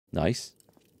Nice.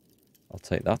 I'll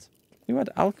take that. Who had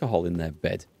alcohol in their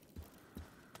bed?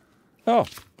 Oh,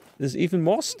 there's even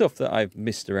more stuff that I've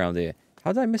missed around here.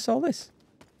 How did I miss all this?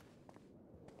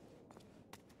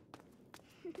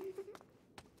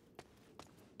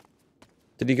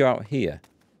 Did he go out here?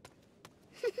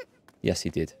 Yes, he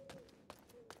did.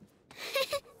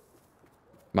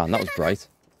 Man, that was bright.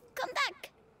 Come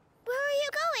back. Where are you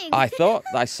going? I thought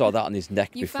I saw that on his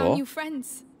neck You before. found new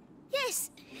friends.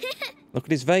 Yes. Look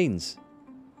at his veins.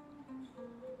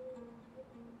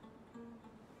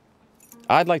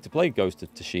 I'd like to play Ghost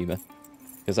of Tsushima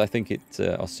because I think it,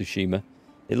 or Tsushima,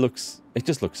 it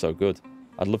just looks so good.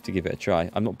 I'd love to give it a try.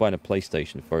 I'm not buying a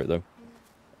PlayStation for it though.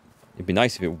 It'd be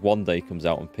nice if it one day comes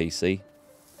out on PC.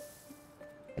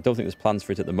 I don't think there's plans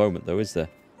for it at the moment though, is there?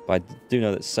 But I do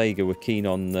know that Sega were keen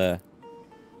on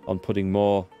putting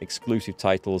more exclusive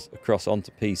titles across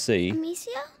onto PC. Amicia?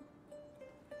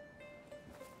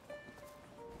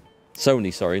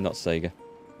 Sony, sorry, not Sega.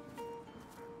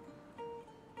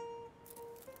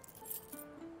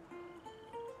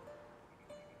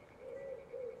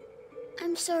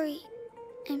 I'm sorry.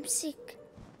 I'm sick.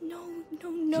 No, no,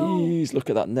 no. Jeez, look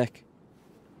at that neck.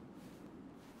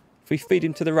 If we feed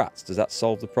him to the rats, does that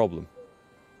solve the problem?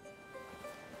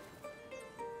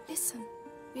 Listen,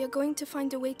 we are going to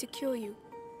find a way to cure you.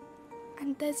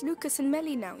 And there's Lucas and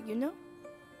Melly now, you know?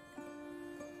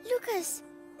 Lucas,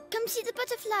 come see the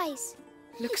butterflies.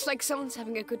 Looks like someone's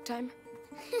having a good time.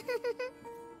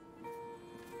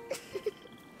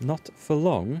 Not for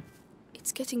long.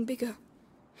 It's getting bigger.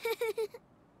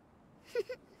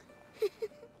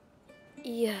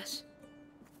 Yes.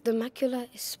 The macula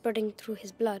is spreading through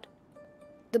his blood.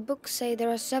 The books say there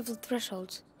are several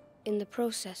thresholds in the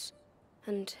process,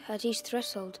 and at each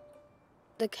threshold,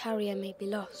 the carrier may be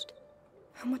lost.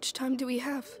 How much time do we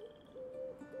have?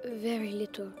 Very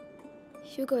little.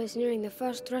 Hugo is nearing the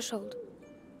first threshold.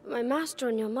 My master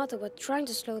and your mother were trying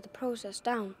to slow the process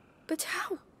down. But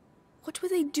how? What were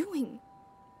they doing?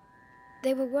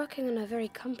 They were working on a very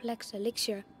complex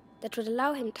elixir that would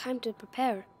allow him time to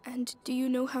prepare. And do you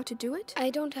know how to do it? I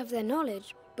don't have their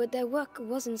knowledge, but their work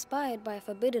was inspired by a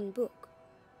forbidden book,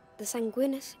 the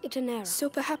Sanguinis Itinera. So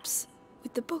perhaps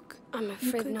with the book? I'm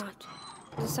afraid not.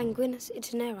 The Sanguinis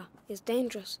Itinera is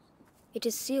dangerous. It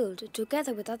is sealed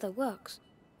together with other works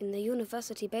in the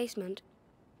university basement.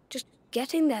 Just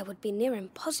getting there would be near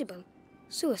impossible.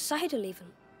 Suicidal even.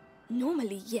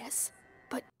 Normally, yes.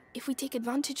 But if we take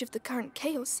advantage of the current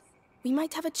chaos, we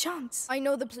might have a chance. I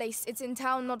know the place. It's in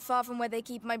town not far from where they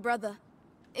keep my brother.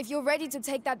 If you're ready to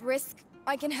take that risk,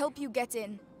 I can help you get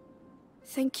in.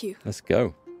 Thank you. Let's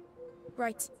go.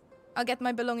 Right. I'll get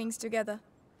my belongings together.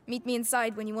 Meet me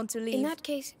inside when you want to leave. In that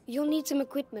case, you'll need some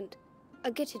equipment.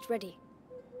 I'll get it ready.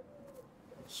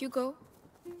 Hugo,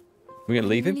 We're going to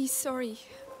leave I'm him? really sorry.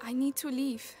 I need to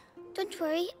leave. Don't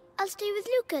worry, I'll stay with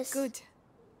Lucas. Good.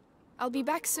 I'll be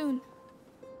back soon.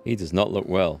 He does not look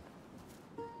well.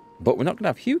 But we're not going to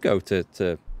have Hugo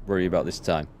to worry about this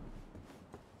time.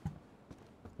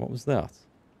 What was that?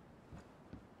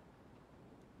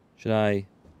 Should I...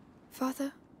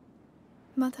 Father,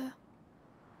 Mother,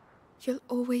 you'll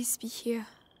always be here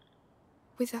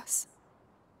with us.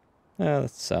 Oh,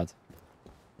 that's sad.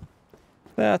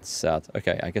 That's sad.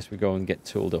 Okay, I guess we go and get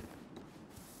tooled up.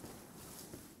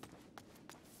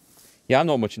 Yeah, I'm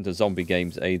not much into zombie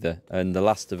games either. And The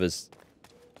Last of Us...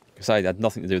 Because I had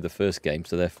nothing to do with the first game,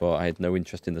 so therefore I had no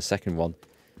interest in the second one.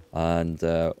 And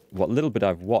what little bit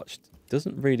I've watched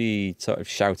doesn't really sort of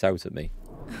shout out at me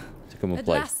to come and At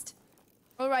play. last.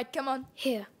 All right, come on.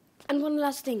 Here. And one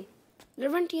last thing.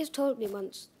 Laurentius told me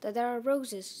once that there are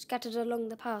roses scattered along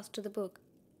the path to the book.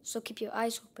 So keep your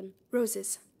eyes open.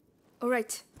 Roses. All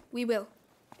right, we will.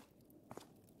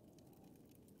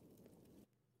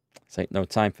 This ain't no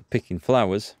time for picking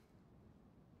flowers.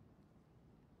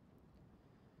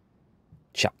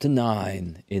 Chapter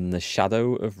 9, In the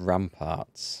Shadow of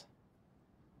Ramparts.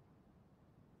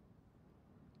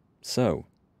 So.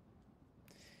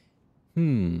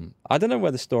 I don't know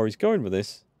where the story's going with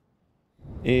this.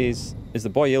 Is the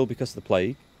boy ill because of the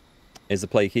plague? Is the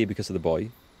plague here because of the boy?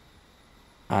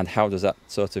 And how does that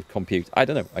sort of compute? I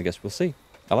don't know. I guess we'll see.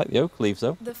 I like the oak leaves,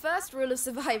 though. The first rule of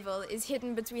survival is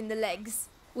hidden between the legs.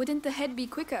 Wouldn't the head be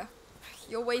quicker?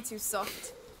 You're way too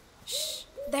soft. Shh.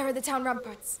 There are the town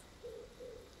ramparts.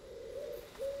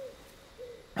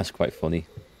 That's quite funny.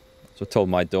 So I told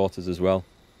my daughters as well.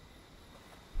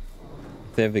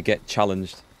 If they ever get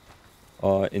challenged,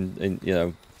 or in you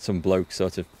know, some bloke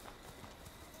sort of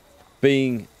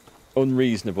being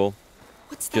unreasonable,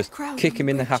 What's that just crowd kick on him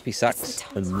the in the bridge? happy It's sacks the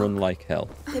and town's run hall. like hell.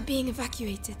 They're being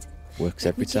evacuated. Works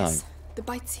Let every me time. guess. The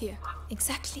bite's here.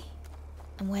 Exactly.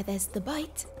 And where there's the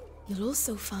bite, you'll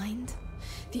also find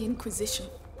the Inquisition.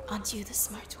 Aren't you the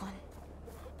smart one?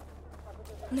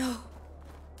 No.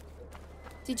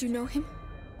 Did you know him?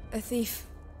 A thief.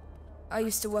 I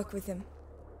used to work with him.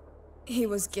 He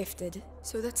was gifted.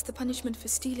 So that's the punishment for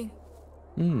stealing.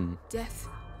 Death.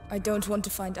 I don't want to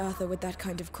find Arthur with that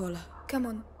kind of collar. Come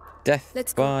on. Death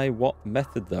Let's go. by what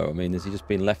method, though? I mean, has he just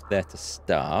been left there to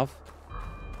starve?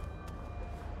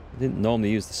 He didn't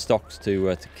normally use the stocks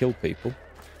to kill people.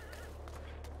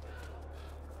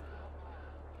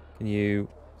 Can you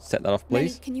set that off,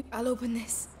 please? Nelly, can you... I'll open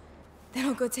this. Then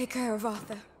I'll go take care of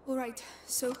Arthur. All right,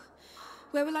 so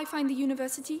where will I find the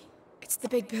university? It's the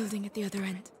big building at the other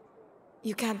end.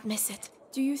 You can't miss it.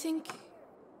 Do you think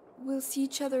we'll see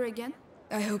each other again?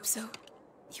 I hope so.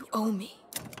 You owe me.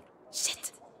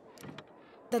 Shit.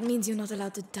 That means you're not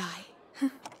allowed to die.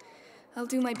 I'll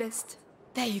do my best.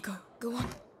 There you go. Go on.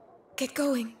 Get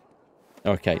going.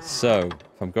 Okay, so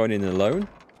if I'm going in alone,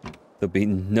 there'll be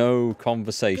no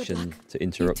conversation to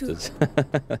interrupt us.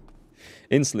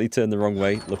 Instantly turn the wrong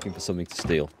way, looking for something to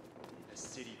steal. The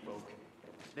city folk.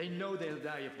 They know they'll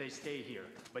die if they stay here,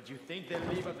 but you think they'll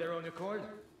leave of their own accord?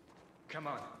 Come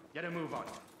on, get a move on.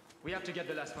 We have to get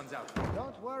the last ones out.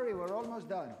 Don't worry, we're almost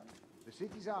done. The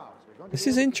city's ours. We're going to This be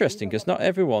is able to interesting leave because not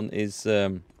everyone is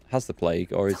has the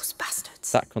plague or Those is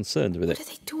bastards. that concerned with What it.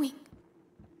 are they doing?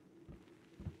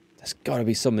 There's got to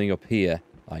be something up here.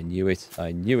 I knew it.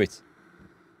 I knew it.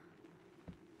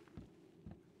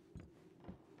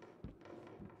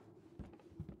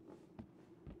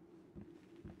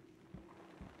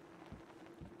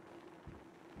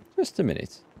 Just a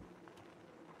minute.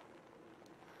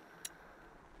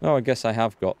 Oh, I guess I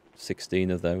have got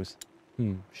 16 of those.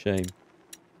 Shame.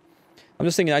 I'm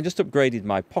just thinking, I just upgraded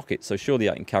my pocket, so surely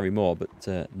I can carry more, but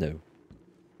no.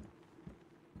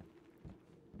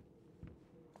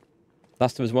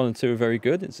 Last of Us 1 and 2 are very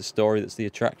good. It's a story that's the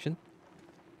attraction.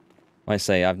 I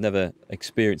say I've never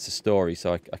experienced a story,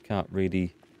 so I can't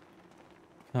really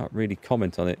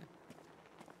comment on it.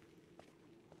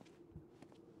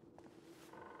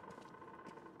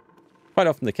 Quite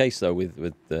often the case, though,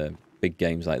 with big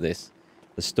games like this,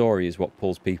 the story is what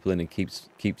pulls people in and keeps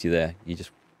you there. You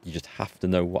just have to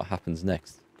know what happens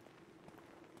next.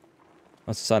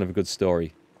 That's a sign of a good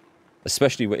story,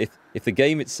 especially if the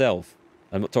game itself.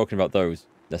 I'm not talking about those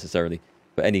necessarily,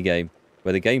 but any game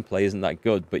where the gameplay isn't that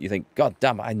good, but you think, God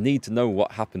damn, I need to know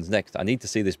what happens next. I need to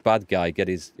see this bad guy get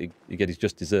his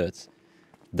just desserts.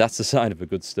 That's a sign of a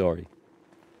good story.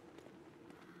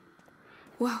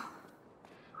 Wow.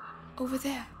 Over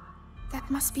there. That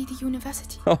must be the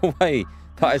university. Oh, wait.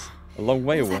 That is a long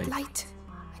way All away. that light.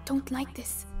 I don't like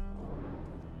this.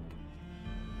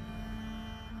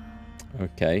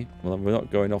 Okay. Well, we're not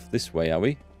going off this way, are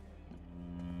we?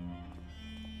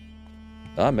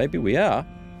 Ah, maybe we are.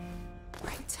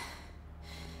 Right.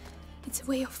 It's a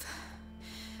way off.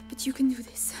 But you can do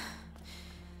this.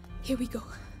 Here we go.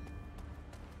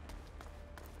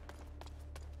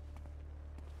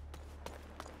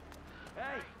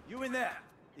 Hey, you in there.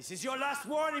 This is your last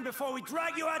warning before we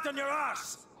drag you out on your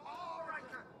arse. All right,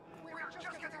 then. We're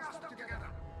just getting our stuff together.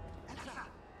 Elsa,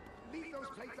 leave those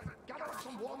plates and gather up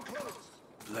some warm clothes.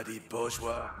 Bloody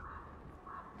bourgeois.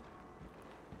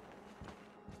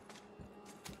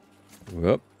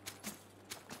 Whoop.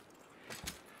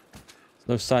 There's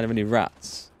no sign of any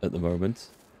rats at the moment.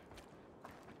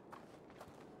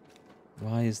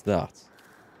 Why is that?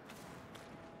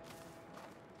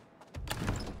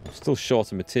 I'm still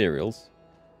short of materials.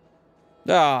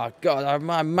 Ah, God, I'm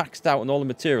maxed out on all the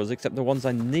materials except the ones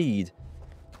I need.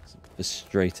 It's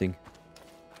frustrating.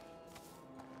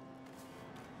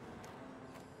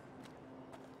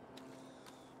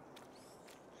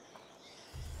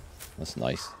 That's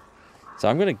nice. So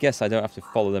I'm going to guess I don't have to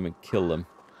follow them and kill them.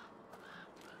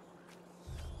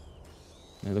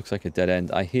 It looks like a dead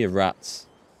end. I hear rats.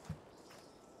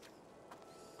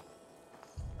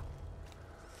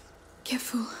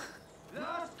 Careful.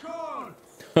 Last call.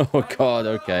 Oh God,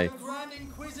 okay. Grand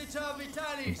Inquisitor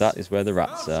Vitalis. That is where the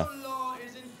rats are. Martial law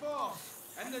is in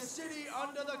force, and the city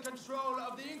under the control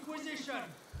of the Inquisition.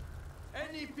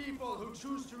 Any people who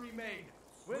choose to remain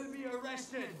will be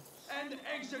arrested and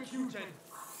executed.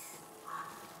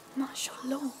 Martial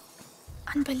law.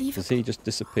 Unbelievable. Does he just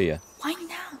disappear? Why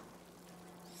now?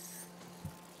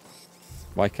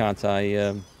 Why can't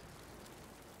I...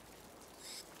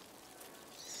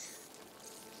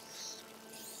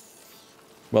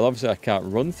 Well, obviously I can't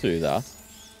run through that.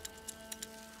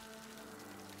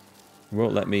 It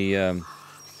won't let me... Oh,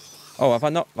 have I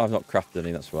not? I've not crafted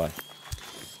any, that's why.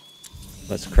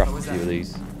 Let's craft a few of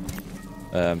these.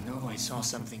 No, I saw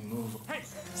something move. Hey,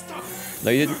 stop!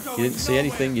 No, you didn't. You didn't see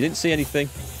anything. You didn't see anything.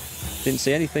 Didn't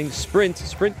see anything. Sprint.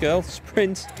 Sprint, girl.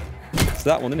 Sprint. It's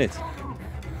that one, isn't it?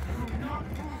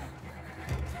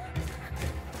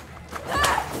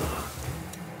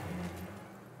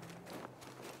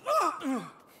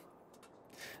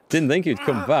 Didn't think he'd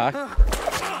come back.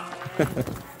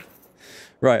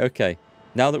 Right, okay.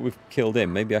 Now that we've killed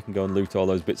him, maybe I can go and loot all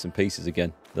those bits and pieces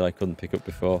again that I couldn't pick up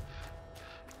before.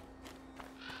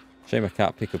 Shame I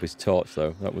can't pick up his torch,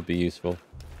 though. That would be useful.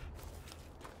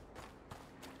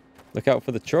 Look out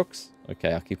for the trucks.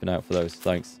 Okay, I'll keep an eye out for those.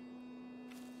 Thanks.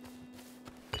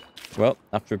 Well,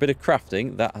 after a bit of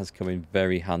crafting, that has come in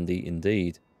very handy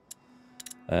indeed.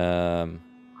 The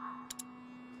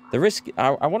risk...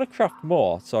 I want to craft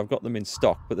more, so I've got them in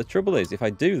stock. But the trouble is, if I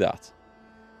do that,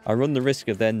 I run the risk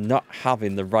of then not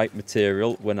having the right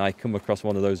material when I come across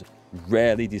one of those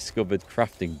rarely discovered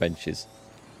crafting benches.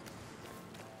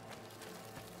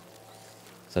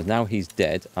 So now he's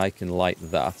dead, I can light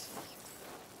that.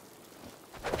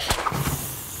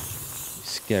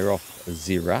 Scare off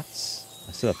the rats.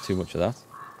 I still have too much of that.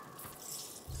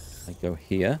 I go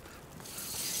here.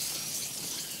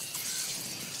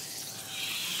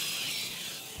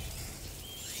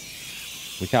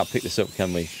 We can't pick this up,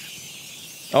 can we?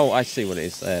 Oh, I see what it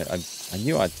is. I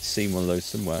knew I'd seen one of those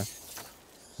somewhere.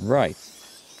 Right.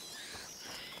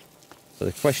 So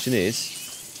the question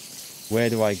is, where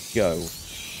do I go?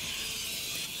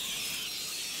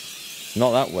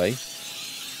 Not that way.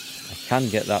 I can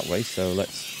get that way, so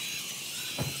let's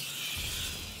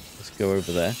go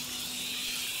over there.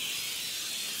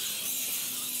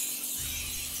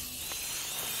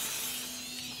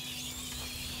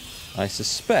 I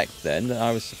suspect then that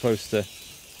I was supposed to...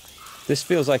 This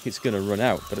feels like it's going to run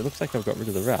out, but it looks like I've got rid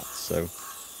of the rats, so...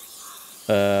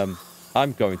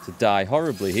 I'm going to die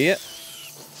horribly here.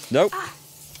 Nope.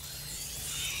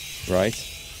 Right.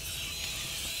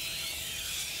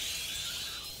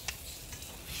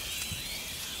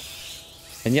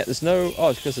 And yet there's no... Oh,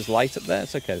 it's because there's light up there?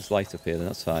 It's okay, there's light up here, then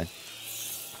that's fine.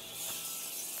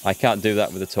 I can't do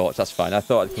that with a torch, that's fine. I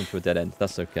thought I'd come to a dead end,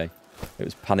 that's okay. It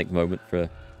was a panic moment for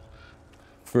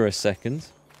a second.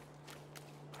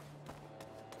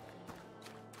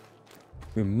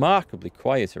 Remarkably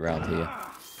quiet around here.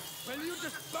 Will you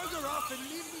just bugger off and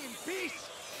leave me in peace?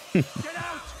 Get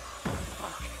out!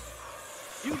 Fuck.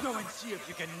 You go and see if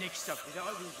you can nick stuff with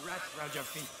all these rats around your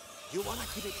feet. You want to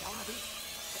keep it down a bit?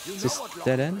 You Is know this what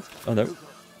dead law- end? Oh no.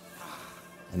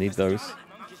 I need those.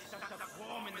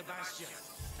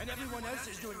 And everyone else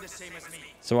is doing the same as me.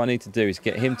 So what I need to do is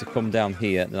get him to come down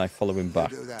here, and then I follow him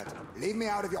back. Do that. Leave me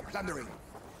out of your plundering.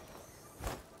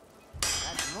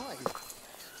 That noise.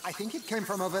 I think it came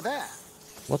from over there.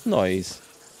 What noise?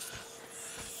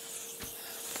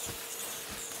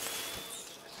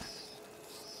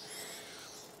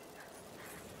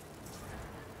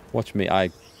 Watch me,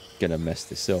 I'm gonna mess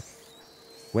this up.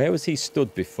 Where was he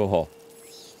stood before?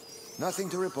 Nothing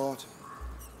to report.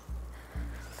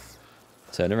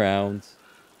 Turn around.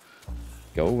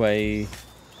 Go away.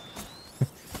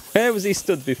 Where was he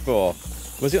stood before?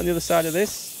 Was it on the other side of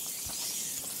this?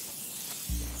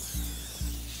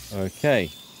 Okay.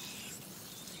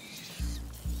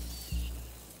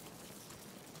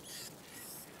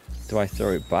 Do I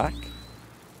throw it back?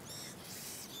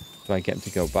 Do I get him to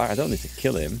go back? I don't need to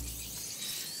kill him.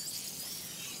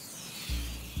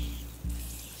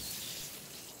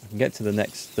 I can get to the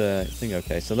next thing.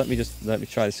 Okay, so let me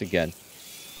try this again.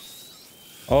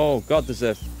 Oh God, there's a...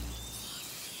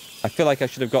 I feel like I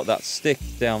should have got that stick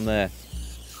down there.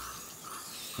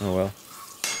 Oh well.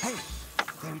 Hey,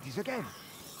 there it is again.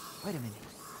 Wait a minute.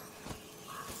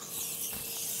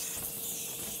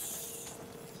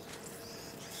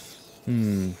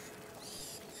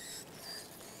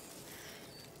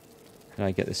 Can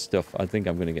I get this stuff? I think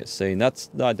I'm going to get seen. That's...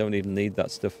 No, I don't even need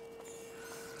that stuff.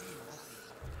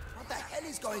 What the hell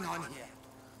is going on here?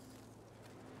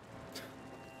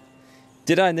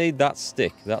 Did I need that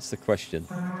stick? That's the question.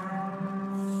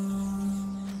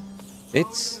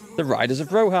 It's the Riders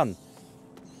of Rohan.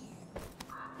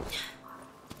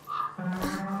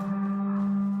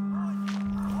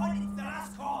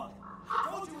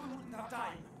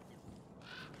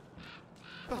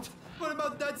 But what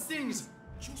about that things?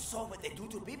 You saw what they do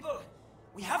to people?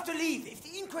 We have to leave if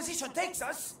the Inquisition takes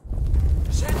us.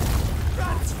 Shit!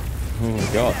 Rats! Oh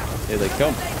God, here they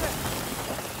come.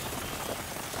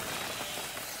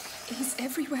 He's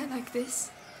everywhere like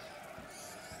this.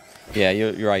 Yeah,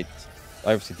 you're right.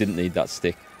 I obviously didn't need that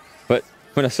stick. But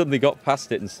when I suddenly got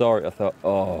past it and saw it, I thought,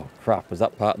 oh crap, was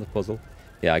that part of the puzzle?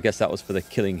 Yeah, I guess that was for the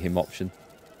killing him option.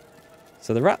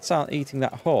 So the rats aren't eating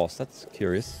that horse. That's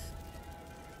curious.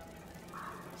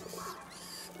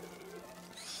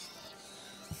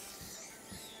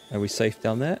 Are we safe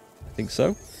down there? I think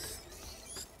so.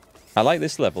 I like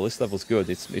this level. This level's good.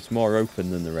 It's more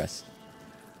open than the rest.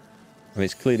 I mean,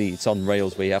 it's on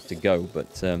rails where you have to go,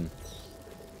 but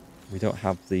we don't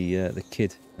have the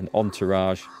kid and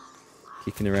entourage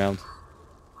kicking around.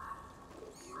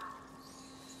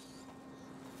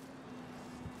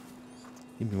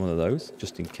 Give me one of those,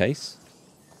 just in case.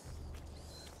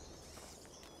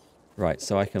 Right,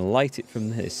 so I can light it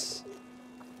from this.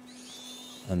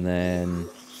 And then...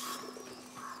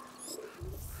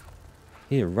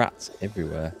 Here, rats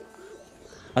everywhere.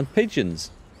 And pigeons,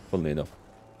 funnily enough.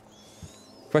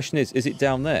 Question is it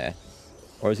down there?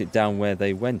 Or is it down where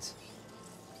they went?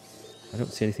 I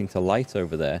don't see anything to light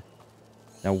over there.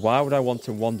 Now, why would I want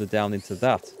to wander down into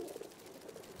that?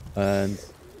 And...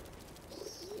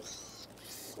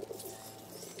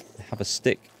 have a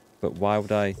stick, but why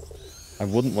would I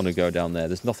wouldn't want to go down there.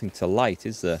 There's nothing to light,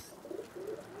 is there?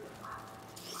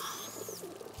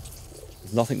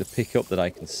 There's nothing to pick up that I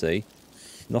can see.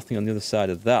 Nothing on the other side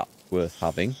of that worth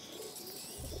having.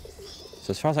 So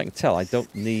as far as I can tell, I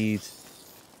don't need...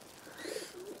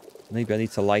 Maybe I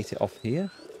need to light it off here?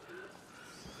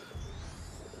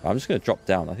 I'm just going to drop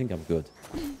down. I think I'm good.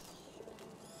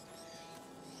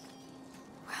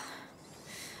 Well,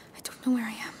 I don't know where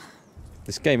I am.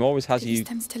 This game always has you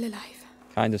I'm still alive.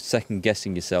 Kind of second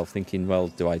guessing yourself, thinking, well,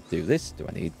 do I do this? Do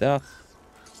I need that?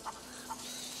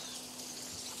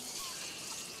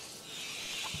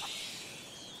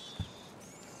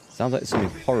 Sounds like there's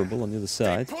something horrible on the other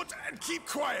side. Stay put and keep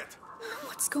quiet.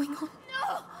 What's going on?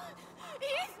 No!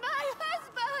 He's my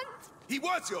husband! He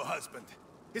was your husband.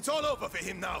 It's all over for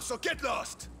him now, so get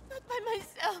lost. Not by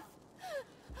myself.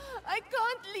 I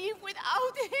can't leave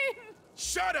without him.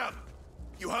 Shut up!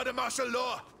 You heard of martial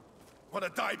law? Want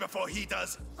to die before he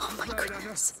does? Oh my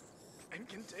goodness. I'm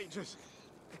contagious.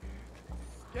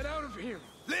 Get out of here.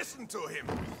 Listen to him.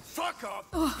 Fuck off.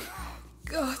 Oh,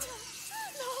 God.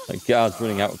 The guard's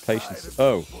running out of patience.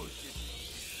 Oh. I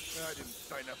didn't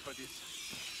sign up for this.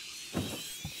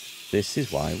 This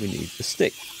is why we need the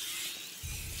stick.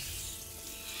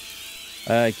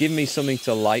 Give me something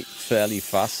to light fairly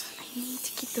fast. I need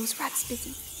to keep those rats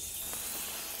busy.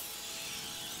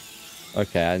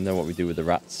 Okay, I know what we do with the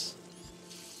rats.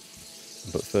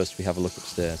 But first we have a look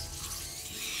upstairs.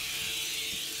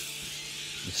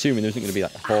 I'm assuming there isn't going to be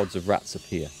like hordes of rats up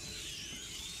here.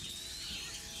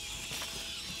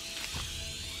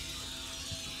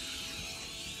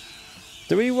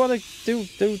 Do we want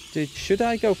to should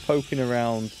I go poking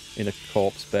around in a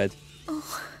corpse bed?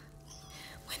 Oh,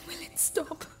 when will it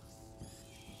stop?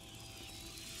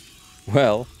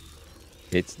 Well,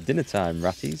 it's dinner time,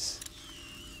 ratties.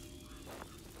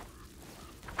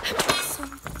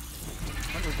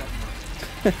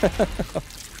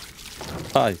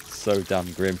 Hi, so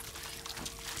damn grim.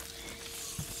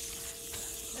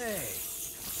 Hey,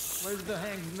 where's the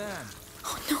hanged man?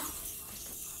 Oh no.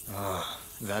 Oh,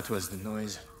 that was the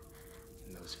noise.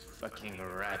 Those fucking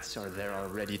rats are there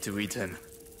already to eat him.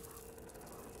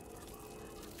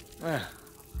 Well,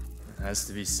 there has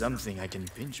to be something I can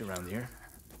pinch around here.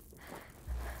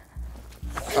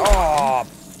 Oh,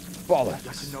 bollocks.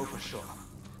 Got to know for sure.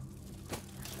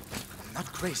 I'm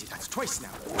not crazy, that's twice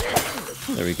now.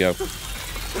 There we go.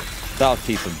 That'll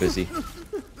keep him busy.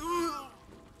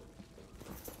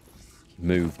 He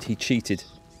moved. He cheated.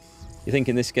 You think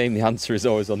in this game the answer is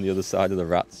always on the other side of the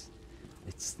rats?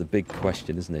 It's the big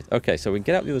question, isn't it? Okay, so we can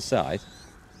get out the other side.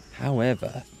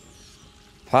 However,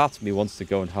 part of me wants to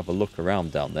go and have a look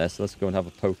around down there, so let's go and have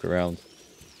a poke around.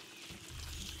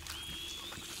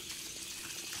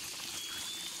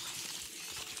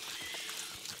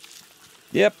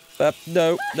 Yep,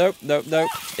 no.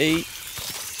 E.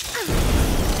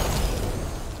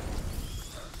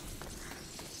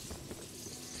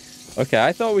 Okay,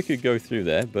 I thought we could go through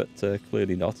there, but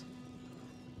clearly not.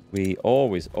 We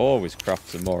always craft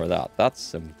some more of that. That's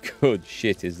some good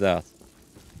shit, is that?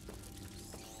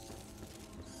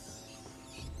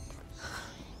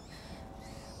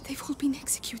 They've all been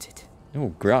executed.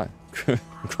 Oh,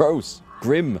 gross.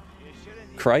 Grim.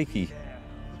 Crikey.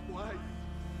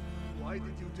 Why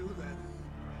did you do that?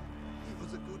 He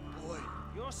was a good boy.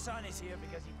 Your son is here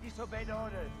because he disobeyed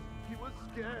orders. He was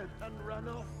scared and ran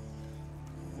off.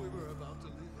 We were about to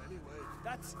leave anyway.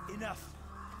 That's enough.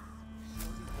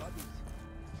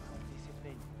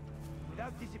 Discipline.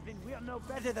 Without discipline, we are no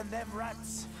better than them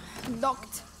rats.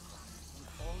 Locked.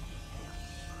 I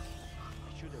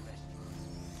should arrest you.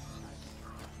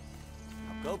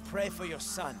 Now go pray for your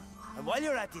son. And while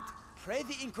you're at it, pray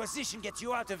the Inquisition gets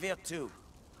you out of here too.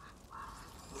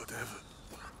 Whatever.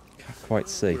 Can't quite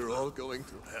see. We're all going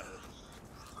to hell.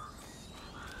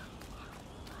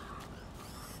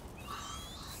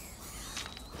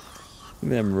 Give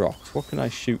me them rocks. What can I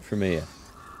shoot from here?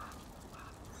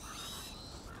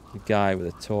 The guy with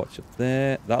a torch up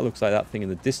there. That looks like that thing in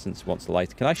the distance wants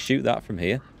light. Can I shoot that from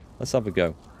here? Let's have a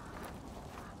go.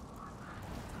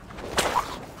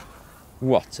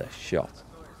 What a shot.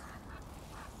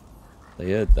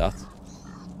 They heard that.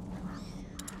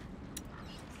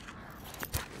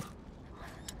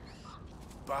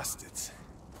 Bastards.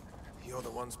 You're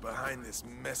the ones behind this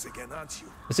mess again, aren't you?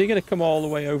 Is he going to come all the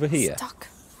way over here? Stuck.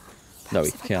 No, he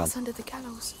Perhaps if I can't. pass under the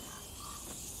gallows.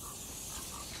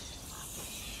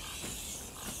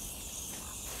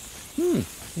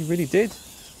 He really did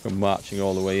come marching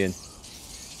all the way in.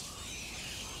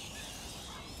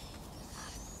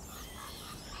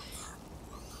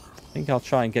 I think I'll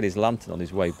try and get his lantern on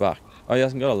his way back. Oh, he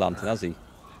hasn't got a lantern, has he?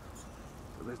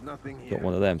 So there's nothing here. Got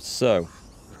one of them. So,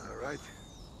 All right.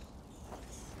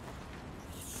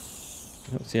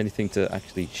 I don't see anything to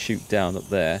actually shoot down up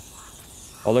there.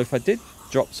 Although if I did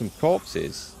drop some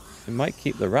corpses, it might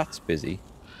keep the rats busy.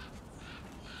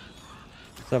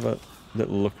 Let's have a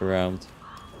little look around.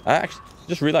 I actually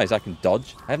just realised I can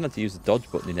dodge. I haven't had to use the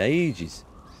dodge button in ages.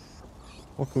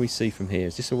 What can we see from here?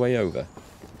 Is this a way over?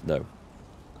 No.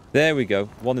 There we go.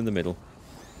 One in the middle.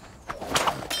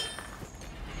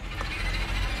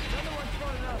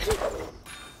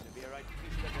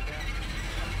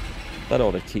 That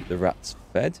ought to keep the rats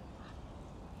fed.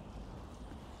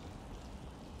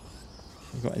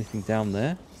 Have we got anything down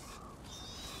there?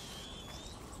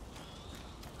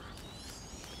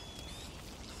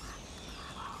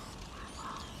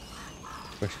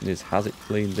 Question is, has it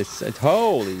cleaned this set?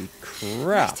 Holy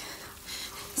crap! Right.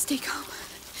 Stay calm.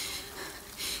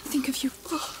 Think of you.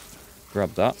 Oh,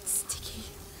 Grab that. it's sticky.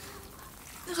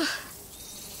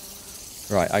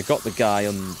 Right, I got the guy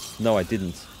on... No, I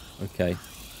didn't. Okay.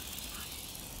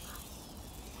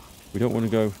 We don't want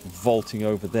to go vaulting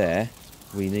over there.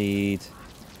 We need...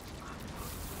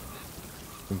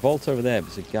 We can vault over there,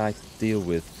 but there's a guy to deal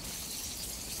with.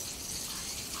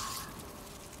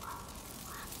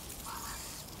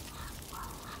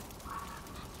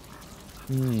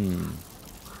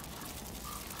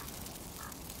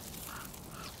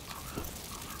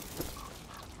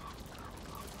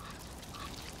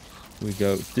 We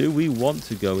go. Do we want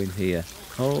to go in here?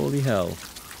 Holy hell.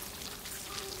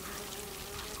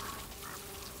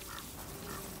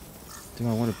 Do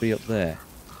I want to be up there?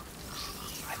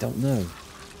 I don't know.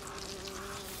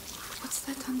 What's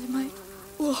that under my...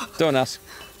 Whoa. Don't ask.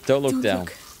 Don't look down.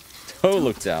 Look. Don't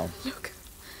look down. Look.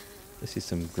 This is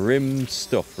some grim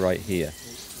stuff right here.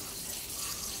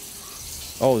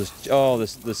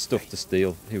 There's stuff to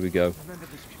steal. Here we go.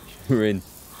 We're in.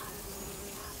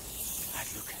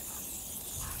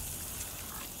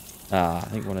 I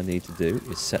think what I need to do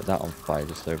is set that on fire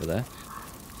just over there.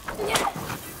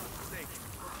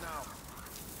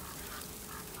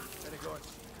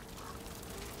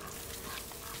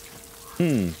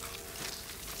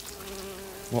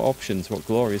 What options? What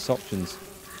glorious options?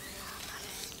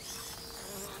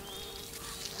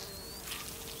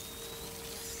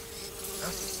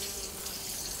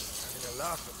 Having a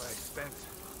laugh at my expense.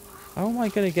 How am I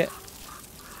going to get...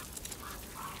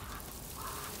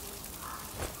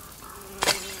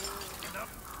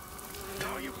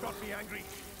 Now you've got me angry.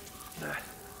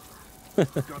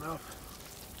 Gone off.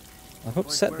 I've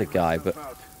upset the guy, but...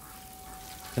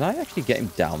 Can I actually get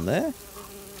him down there?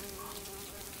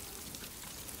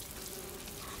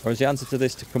 Or is the answer to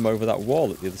this to come over that wall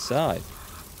at the other side?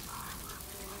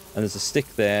 And there's a stick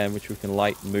there which we can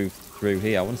light and move through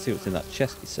here. I want to see what's in that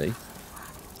chest, you see.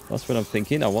 That's what I'm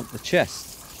thinking. I want the chest.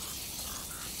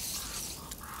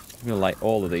 I'm going to light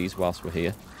all of these whilst we're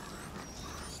here.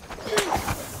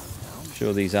 I'm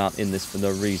sure these aren't in this for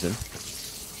no reason.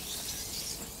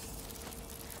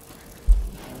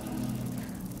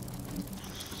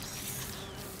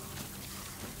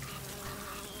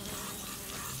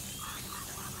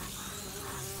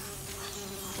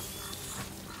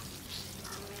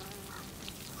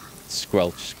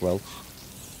 Squelch, squelch.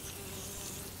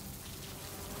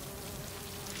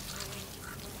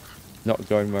 Not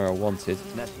going where I wanted.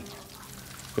 Nothing.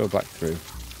 Go back through.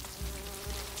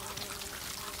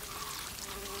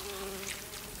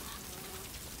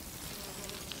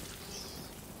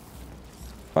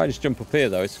 If I just jump up here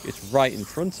though, it's right in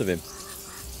front of him.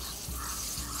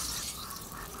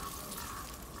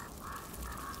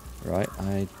 Right,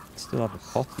 I still have a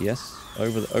pot, yes.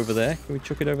 Over there. Can we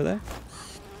chuck it over there?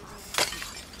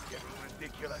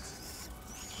 Ridiculous.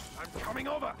 I'm coming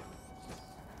over.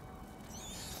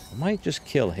 I might just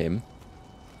kill him.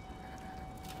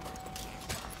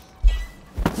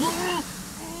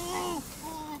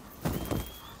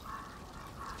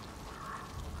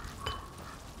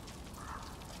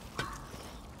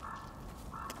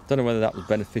 Don't know whether that was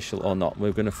beneficial or not.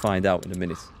 We're going to find out in a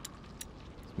minute.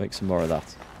 Let's make some more of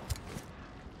that.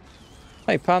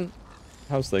 Hey, Pan.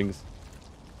 How's things?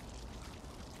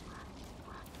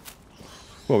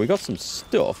 Well, we got some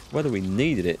stuff. Whether we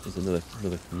needed it is another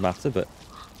matter, but...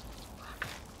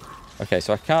 Okay,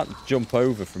 so I can't jump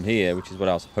over from here, which is what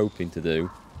I was hoping to do.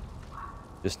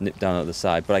 Just nip down at the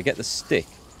side. But I get the stick,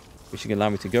 which can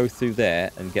allow me to go through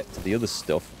there and get to the other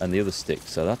stuff and the other stick.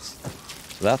 So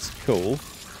that's cool.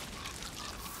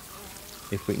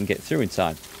 If we can get through in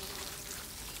time.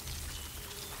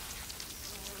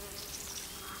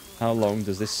 How long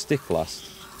does this stick last?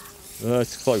 Oh,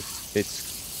 it's close.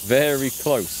 It's very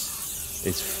close.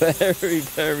 It's very,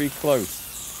 very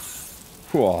close.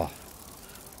 Whoa.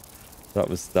 That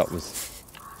was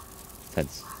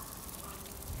tense.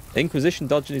 Inquisition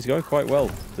dodging is going quite well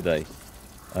today.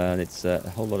 And it's a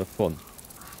whole lot of fun.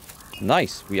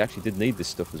 Nice. We actually did need this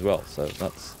stuff as well. So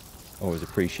that's always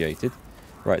appreciated.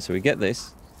 Right, so we get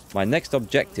this. My next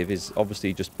objective is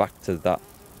obviously just back to that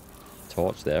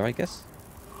torch there, I guess.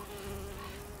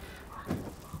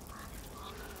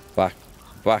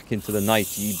 Back into the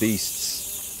night, ye beasts.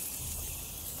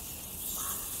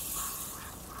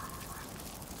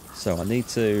 So I need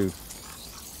to...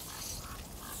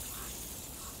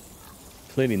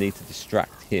 Clearly need to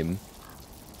distract him.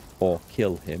 Or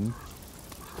kill him.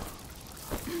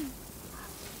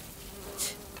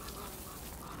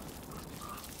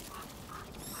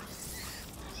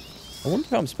 I wonder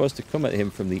if I'm supposed to come at him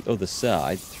from the other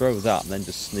side, throw that, and then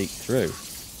just sneak through.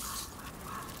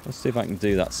 Let's see if I can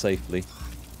do that safely.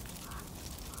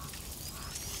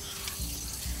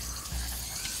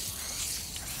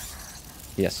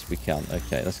 Yes, we can.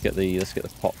 Okay, let's get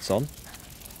the pots on.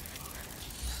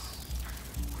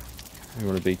 We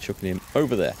want to be chucking him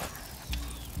over there.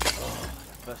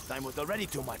 First time was already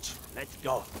too much. Let's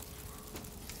go.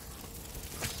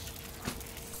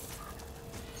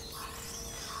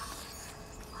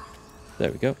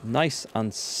 There we go. Nice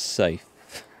and safe,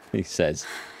 he says.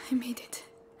 I made it.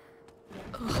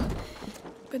 Oh,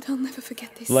 but I'll never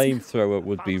forget this. Flamethrower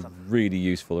would be really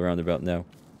useful around about now.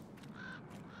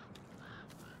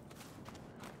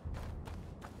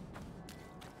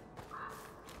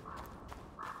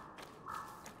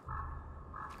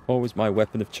 Always my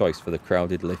weapon of choice for the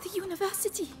crowded lift. The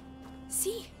university.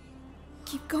 See?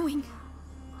 Keep going.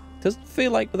 Doesn't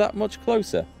feel like we're that much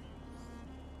closer.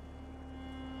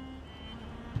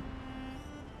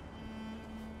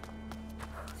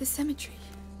 The cemetery.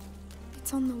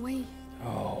 It's on the way.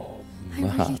 Oh, I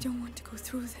man. really don't want to go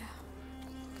through there.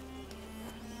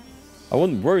 I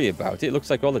wouldn't worry about it. It looks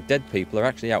like all the dead people are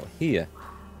actually out here.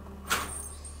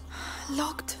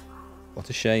 Locked. What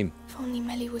a shame. If only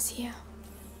Melly was here.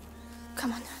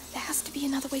 Come on, there has to be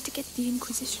another way to get the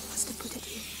Inquisition must have put it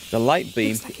here. The light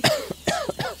beam...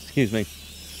 Excuse me.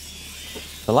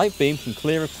 The light beam can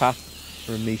clear a path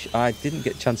for a niche. I didn't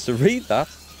get a chance to read that.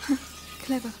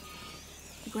 Clever.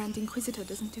 The Grand Inquisitor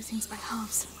doesn't do things by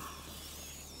halves.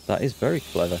 That is very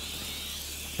clever.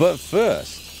 But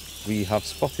first, we have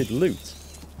spotted loot.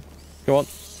 Go on.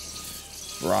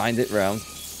 Grind it round.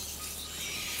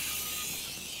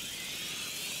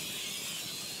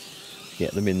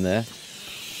 Get them in there.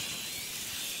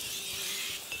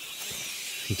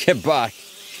 Get back.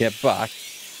 Get back,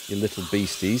 you little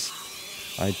beasties.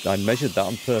 I measured that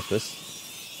on purpose.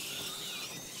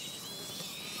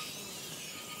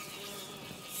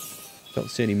 Don't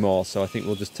see any more, so I think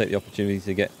we'll just take the opportunity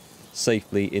to get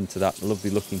safely into that lovely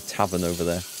looking tavern over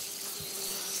there.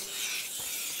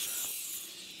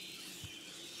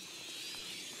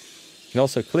 You can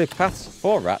also clear paths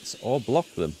for rats or block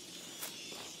them.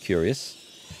 Curious.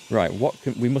 Right, what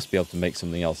can we must be able to make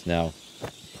something else now.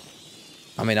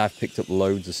 I mean, I've picked up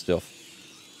loads of stuff.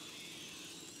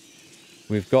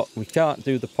 We can't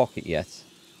do the pocket yet.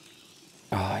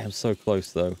 I am so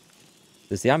close though.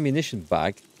 There's the ammunition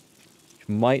bag, which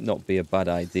might not be a bad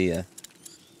idea.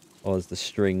 Or there's the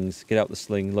strings. Get out the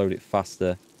sling, load it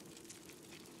faster.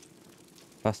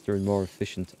 Faster and more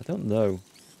efficient. I don't know.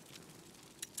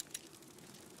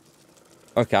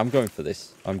 Okay, I'm going for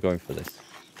this. I'm going for this.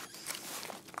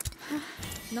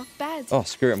 Not bad. Oh,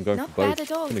 screw it, I'm going Not for both. bad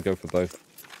at all. I'm going to go for both.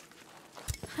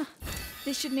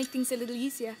 This should make things a little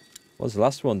easier. What does the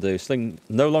last one do? Sling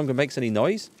no longer makes any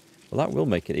noise? Well, that will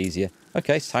make it easier.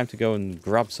 Okay, it's time to go and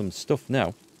grab some stuff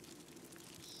now.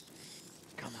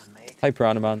 Come on, mate. Hey,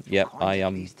 Piranha Man. Yep, I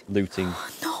am looting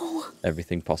No.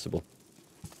 everything possible.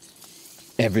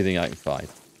 Everything I can find.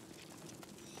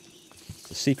 It's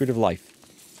the secret of life.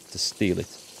 To steal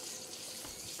it.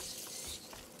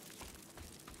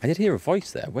 I did hear a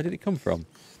voice there. Where did it come from?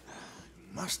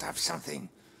 Must have something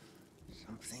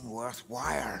Something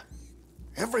worthwhile.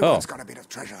 Everyone's got a bit of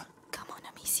treasure. Come on,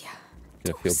 Amicia.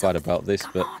 Gonna feel bad about this,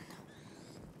 but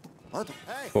What?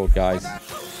 Hey, poor guys.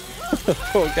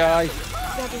 Poor guy.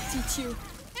 That'll teach you.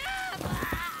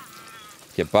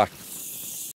 Get back.